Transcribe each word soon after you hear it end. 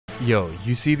Yo,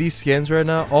 you see these skins right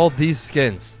now? All these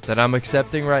skins that I'm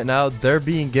accepting right now, they're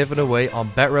being given away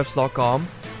on betrefs.com.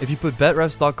 If you put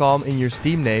betrefs.com in your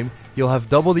Steam name, you'll have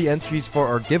double the entries for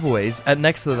our giveaways. And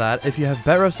next to that, if you have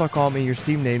betrefs.com in your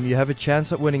Steam name, you have a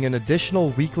chance at winning an additional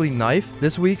weekly knife.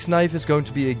 This week's knife is going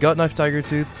to be a gut knife tiger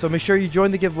tooth, so make sure you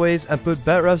join the giveaways and put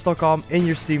betrefs.com in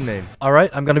your Steam name. Alright,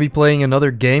 I'm gonna be playing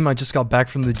another game. I just got back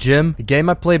from the gym. The game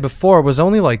I played before was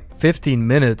only like 15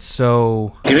 minutes,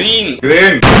 so... Green.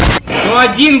 Ну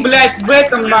один, блядь, в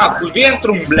этом нахуй,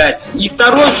 вентрум, блядь, и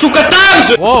второй, сука, там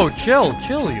же! Whoa, chill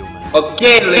you, man.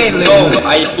 Okay, let's go,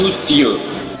 I boost you.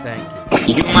 Thank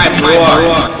you. You my bro.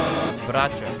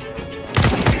 Bracha.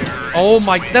 Oh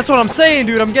my, that's what I'm saying,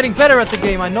 dude. I'm getting better at the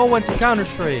game. I know when to counter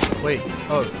straight. Wait,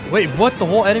 what? The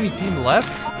whole enemy team left?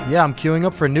 Yeah, I'm queuing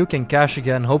up for nuke and cash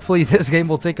again. Hopefully this game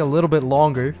will take a little bit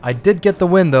longer. I did get the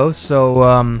win though, so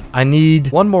I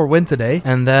need one more win today,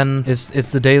 and then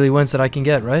it's the daily wins that I can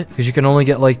get, right? Because you can only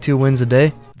get like 2 wins a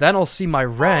day. Then I'll see my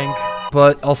rank,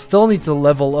 but I'll still need to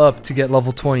level up to get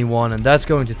level 21, and that's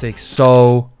going to take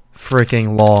so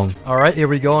freaking long. All right, here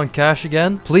we go on cash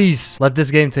again. Please let this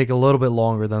game take a little bit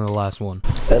longer than the last one.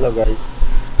 Hello guys.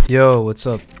 Yo, what's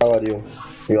up? How are you?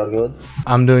 You are good?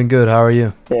 I'm doing good. How are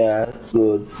you? Yeah,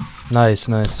 good. Nice.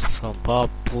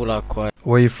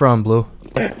 Where you from, Blue?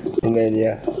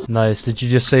 Romania. Nice. Did you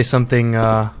just say something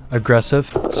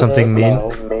aggressive? Something mean?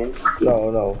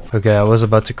 No. Okay, I was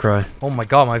about to cry. Oh my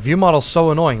god, my view model's so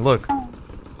annoying. Look.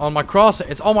 On my crosshair.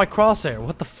 It's on my crosshair.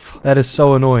 What the f? That is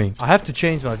so annoying. I have to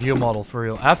change my view model for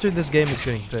real. After this game is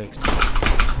getting fixed.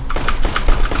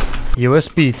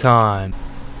 USB time.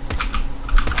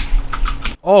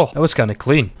 Oh, that was kind of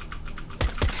clean.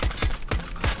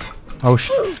 Oh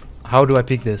sh. How do I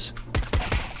peek this?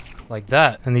 Like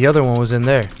that. And the other one was in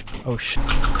there. Oh sh.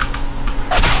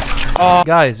 Oh,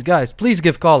 guys, please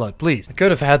give call out, please. I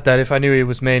could have had that if I knew he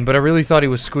was main, but I really thought he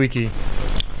was squeaky.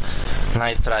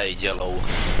 Nice try, yellow.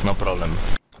 No problem.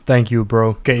 Thank you, bro.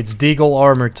 Okay, it's Deagle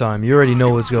armor time. You already know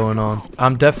what's going on.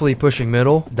 I'm definitely pushing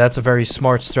middle. That's a very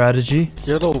smart strategy.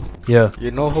 Yellow. Yeah.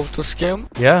 You know how to scam?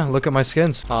 Yeah, look at my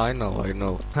skins. I know.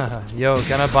 Yo,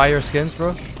 can I buy your skins,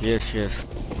 bro? Yes.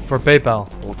 For PayPal.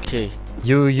 Okay.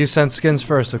 You send skins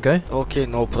first, okay? Okay,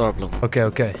 no problem.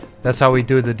 Okay. That's how we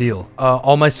do the deal.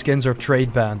 All my skins are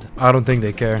trade banned. I don't think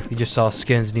they care. He just saw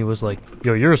skins and he was like,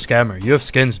 yo, you're a scammer. You have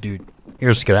skins, dude.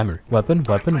 You're a scammer. Weapon.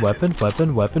 Good weapon.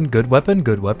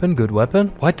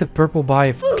 Why'd the purple buy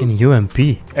a fucking UMP?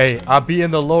 Hey, I'll be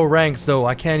in the low ranks though.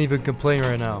 I can't even complain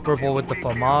right now. Purple with the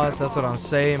FAMAS. That's what I'm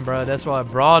saying, bro. That's why I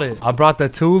brought it. I brought the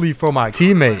Thule for my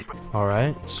teammate.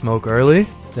 Alright. Smoke early.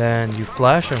 Then you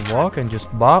flash and walk and just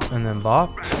bop and then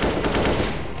bop.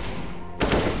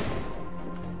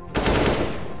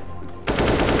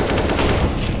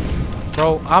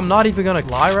 Bro, I'm not even gonna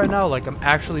lie right now, like I'm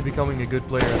actually becoming a good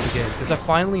player at the game because I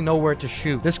finally know where to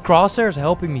shoot. This crosshair is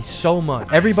helping me so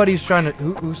much. Everybody's trying to,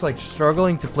 who's like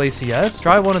struggling to play CS,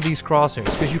 try one of these crosshairs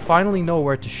because you finally know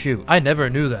where to shoot. I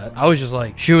never knew that. I was just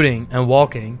like shooting and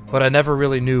walking, but I never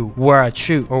really knew where I'd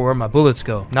shoot or where my bullets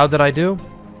go. Now that I do,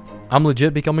 I'm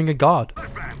legit becoming a god.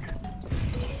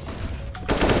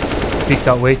 Peeked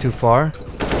out way too far,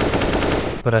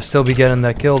 but I still be getting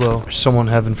that kill though. There's someone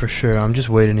heaven for sure. I'm just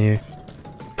waiting here.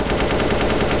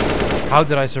 How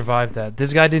did I survive that?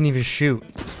 This guy didn't even shoot.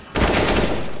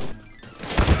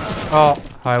 Oh,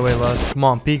 highway lust. Come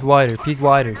on, peek wider.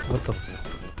 What the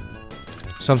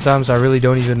f? Sometimes I really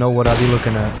don't even know what I'll be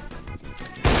looking at.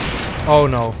 Oh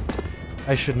no.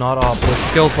 I should not op with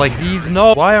skills like these.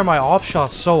 No! Why are my op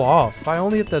shots so off? If I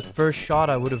only hit that first shot,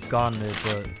 I would have gotten it,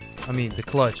 but... I mean, the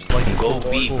clutch. Like, go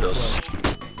B, bros.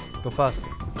 Go fast.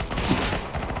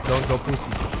 Don't go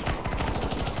pussy.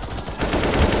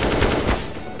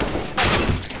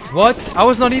 What? I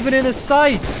was not even in his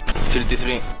sight!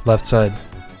 33. Left side.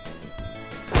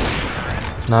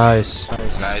 Nice.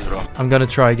 Nice, bro. I'm gonna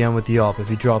try again with the op if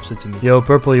he drops it to me. Yo,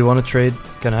 purple, you wanna trade?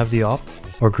 Can I have the op?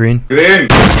 Or green? Green.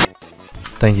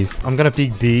 Thank you. I'm gonna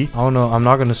peek B. Oh no, I'm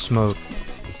not gonna smoke.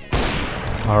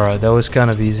 Alright, that was kind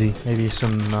of easy. Maybe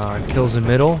some kills in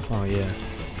middle. Oh yeah.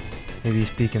 Maybe he's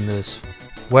peeking this.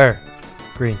 Where?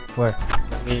 Green. Where?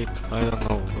 Mid. I don't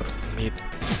know. Mid.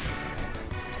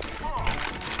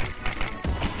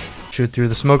 Shoot through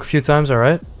the smoke a few times,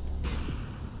 alright?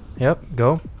 Yep,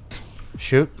 go.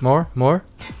 Shoot. More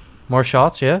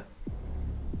shots, yeah?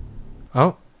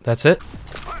 Oh, that's it.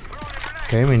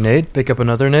 Okay, we nade. Pick up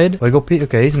another nade. Wiggle peek.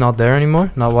 Okay, he's not there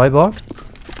anymore. Not white box.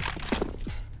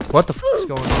 What the f is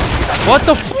going on? What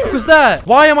the f was that?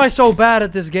 Why am I so bad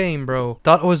at this game, bro?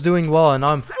 Thought I was doing well, and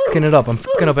now I'm fucking it up. I'm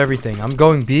fucking up everything. I'm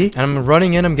going B, and I'm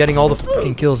running in. I'm getting all the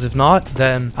fucking kills. If not,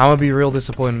 then I'm gonna be real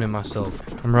disappointed in myself.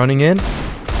 I'm running in.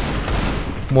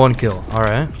 1 kill. All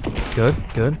right. Good,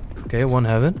 good. Okay, 1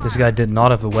 heaven. This guy did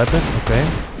not have a weapon. Okay.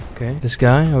 Okay. This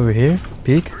guy over here.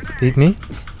 Peek. Peek me.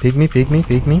 Peek me, peek me,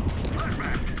 peek me.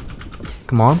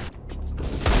 Come on.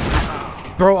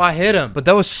 Bro, I hit him. But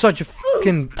that was such a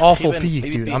fucking awful peek,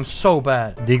 dude. I'm so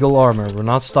bad. Deagle armor. We're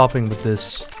not stopping with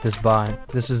this buy.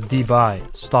 This is D-buy.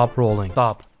 Stop rolling.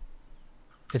 Stop.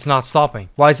 It's not stopping.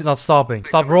 Why is it not stopping?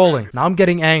 Stop rolling. Now I'm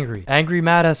getting angry. Angry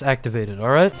Mad has activated,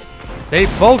 alright? They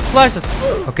both flashed.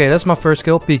 Okay, that's my first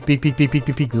kill. Peek, peek, peek, peek, peek,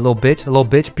 peek, peek. A little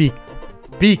bitch, peek.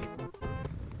 Peek.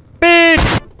 Peek!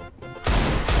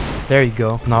 There you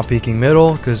go. Not peeking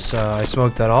middle, because I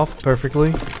smoked that off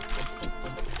perfectly.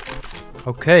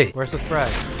 Okay, where's the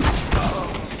frag?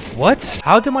 What?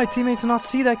 How did my teammates not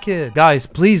see that kid? Guys,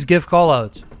 please give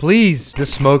callouts. Please.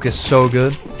 This smoke is so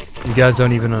good. You guys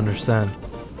don't even understand.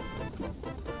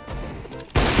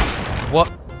 What?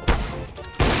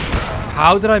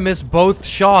 How did I miss both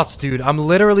shots, dude? I'm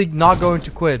literally not going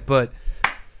to quit, but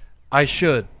I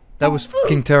should. That was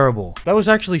fucking terrible. That was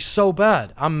actually so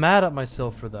bad. I'm mad at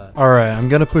myself for that. Alright, I'm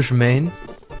gonna push main.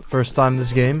 First time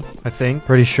this game, I think.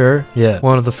 Pretty sure. Yeah,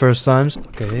 one of the first times.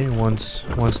 Okay, once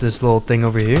this little thing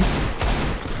over here.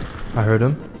 I heard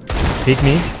him. Peek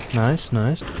me. Nice,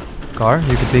 nice. Car,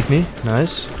 you can peek me.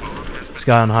 Nice. This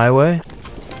guy on highway.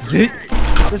 Yeet.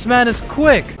 This man is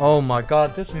quick. Oh my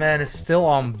god, this man is still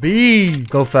on B.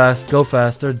 Go fast, go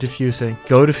faster. Diffusing.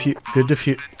 Go diffuse. Good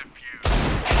diffuse.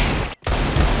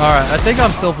 Alright, I think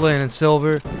I'm still playing in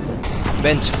silver.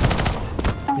 Bench.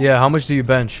 Yeah, how much do you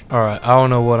bench? Alright, I don't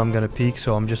know what I'm gonna peek,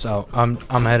 so I'm just out. I'm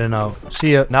heading out.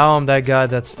 See ya. Now I'm that guy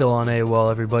that's still on A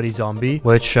while everybody's on B,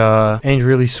 which ain't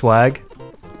really swag.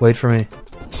 Wait for me.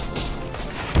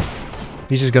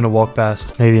 He's just gonna walk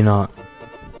past. Maybe not.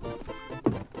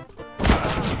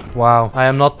 Wow, I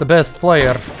am not the best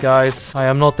player, guys. I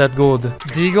am not that good.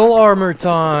 Deagle armor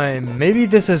time. Maybe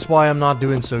this is why I'm not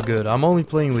doing so good. I'm only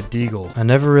playing with Deagle. I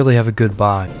never really have a good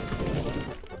buy.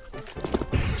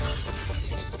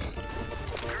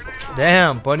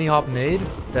 Damn, bunny hop nade.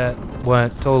 That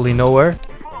went totally nowhere.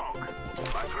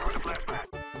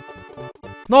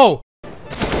 No!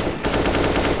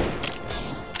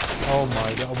 Oh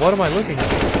my god, what am I looking at?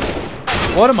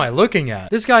 What am I looking at?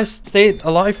 This guy stayed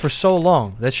alive for so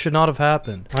long. That should not have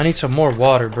happened. I need some more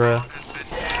water, bruh.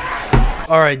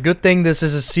 Alright, good thing this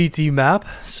is a CT map.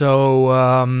 So,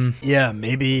 yeah,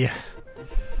 maybe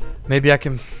I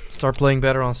can start playing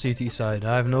better on CT side.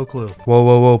 I have no clue. Whoa,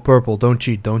 whoa, whoa, purple. Don't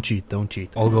cheat, don't cheat, don't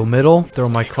cheat. I'll go middle. Throw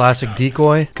my classic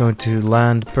decoy. Going to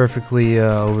land perfectly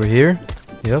over here.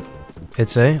 Yep.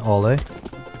 It's A, all A.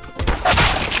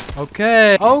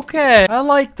 Okay, okay. I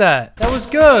like that. That was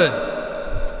good.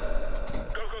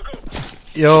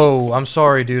 Yo, I'm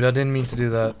sorry, dude. I didn't mean to do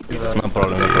that. No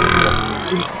problem, no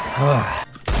problem.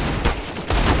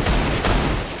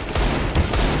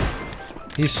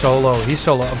 He's solo,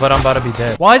 but I'm about to be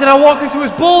dead. Why did I walk into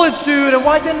his bullets, dude? And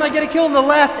why didn't I get a kill in the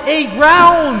last 8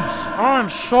 rounds? I'm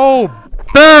so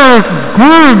bad,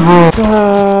 bro.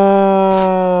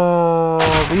 Oh,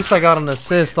 at least I got an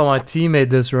assist on my teammate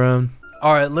this round.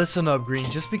 Alright, listen up, Green.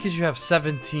 Just because you have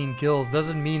 17 kills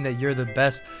doesn't mean that you're the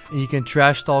best and you can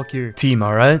trash talk your team,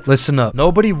 alright? Listen up.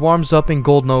 Nobody warms up in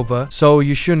Gold Nova, so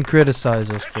you shouldn't criticize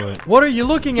us for it. What are you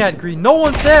looking at, Green? No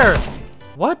one's there!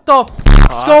 What the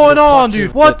f***'s going on,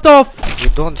 dude? What the f***? You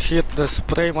don't hit the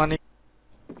spray money.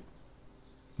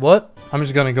 What? I'm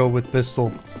just gonna go with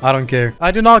pistol. I don't care. I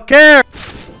do not care!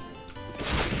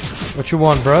 What you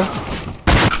want, bruh?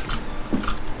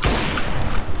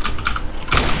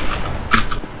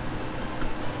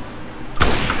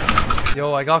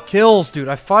 Yo, I got kills, dude.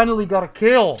 I finally got a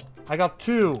kill. I got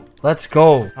 2. Let's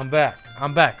go. I'm back.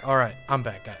 I'm back. Alright, I'm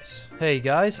back, guys. Hey,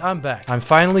 guys, I'm back. I'm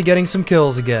finally getting some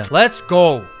kills again. Let's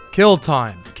go. Kill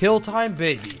time. Kill time,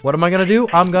 baby. What am I gonna do?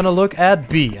 I'm gonna look at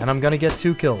B, and I'm gonna get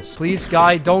 2 kills. Please,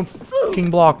 guy, don't fucking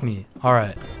block me.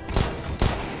 Alright.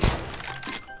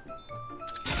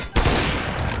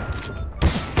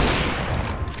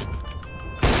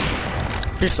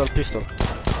 Pistol, pistol.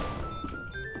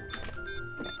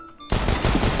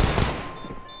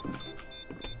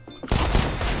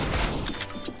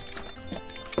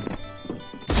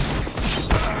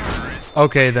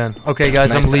 Okay then. Okay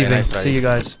guys, I'm leaving. Nice try. See you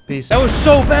guys. Peace. That was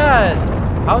so bad!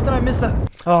 How did I miss that?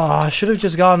 Oh, I should have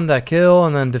just gotten that kill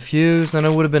and then defused, and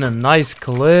it would have been a nice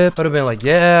clip. Would have been like,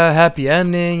 yeah, happy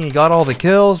ending. He got all the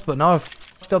kills, but now I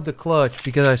fucked up the clutch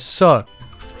because I suck.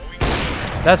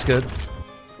 That's good.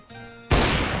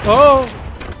 Oh!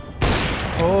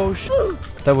 Oh,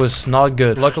 that was not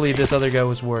good. Luckily, this other guy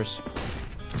was worse.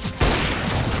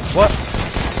 What?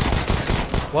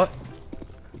 What?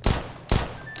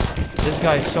 This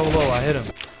guy is so low, I hit him.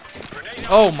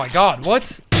 Oh my god,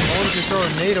 what? I wanted to throw a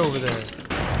nade over there.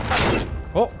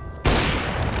 Oh!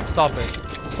 Stop it.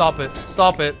 Stop it.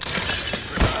 Stop it.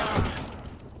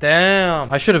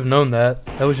 Damn. I should have known that.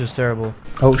 That was just terrible.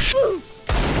 Oh,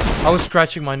 I was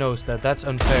scratching my nose. That's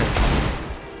unfair.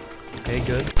 Okay,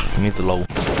 good. You need the low.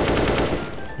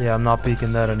 Yeah, I'm not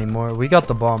peeking that anymore. We got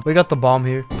the bomb. We got the bomb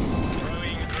here.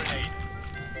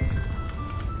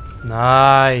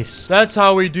 Nice. That's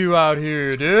how we do out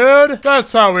here, dude.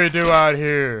 That's how we do out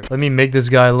here. Let me make this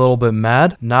guy a little bit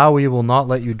mad. Now we will not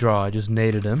let you draw. I just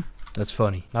naded him. That's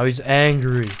funny. Now he's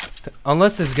angry.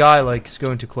 Unless this guy, like, is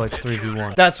going to collect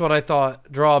 3v1. That's what I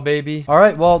thought. Draw, baby. All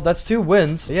right, well, that's 2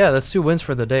 wins. Yeah, that's 2 wins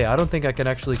for the day. I don't think I can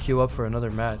actually queue up for another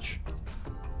match.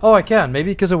 Oh, I can.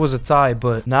 Maybe because it was a tie,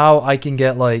 but now I can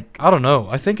get, like, I don't know.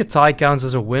 I think a tie counts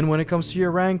as a win when it comes to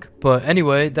your rank. But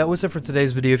anyway, that was it for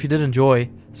today's video. If you did enjoy,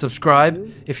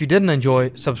 subscribe. If you didn't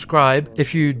enjoy, subscribe.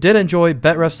 If you did enjoy,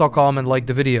 betrefs.com and like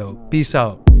the video. Peace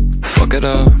out. Fuck it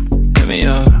up, hit me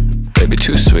up. Baby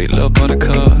too sweet, little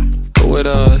buttercup. Go with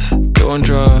us, doing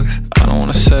drugs. I don't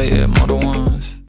wanna say it, more than one.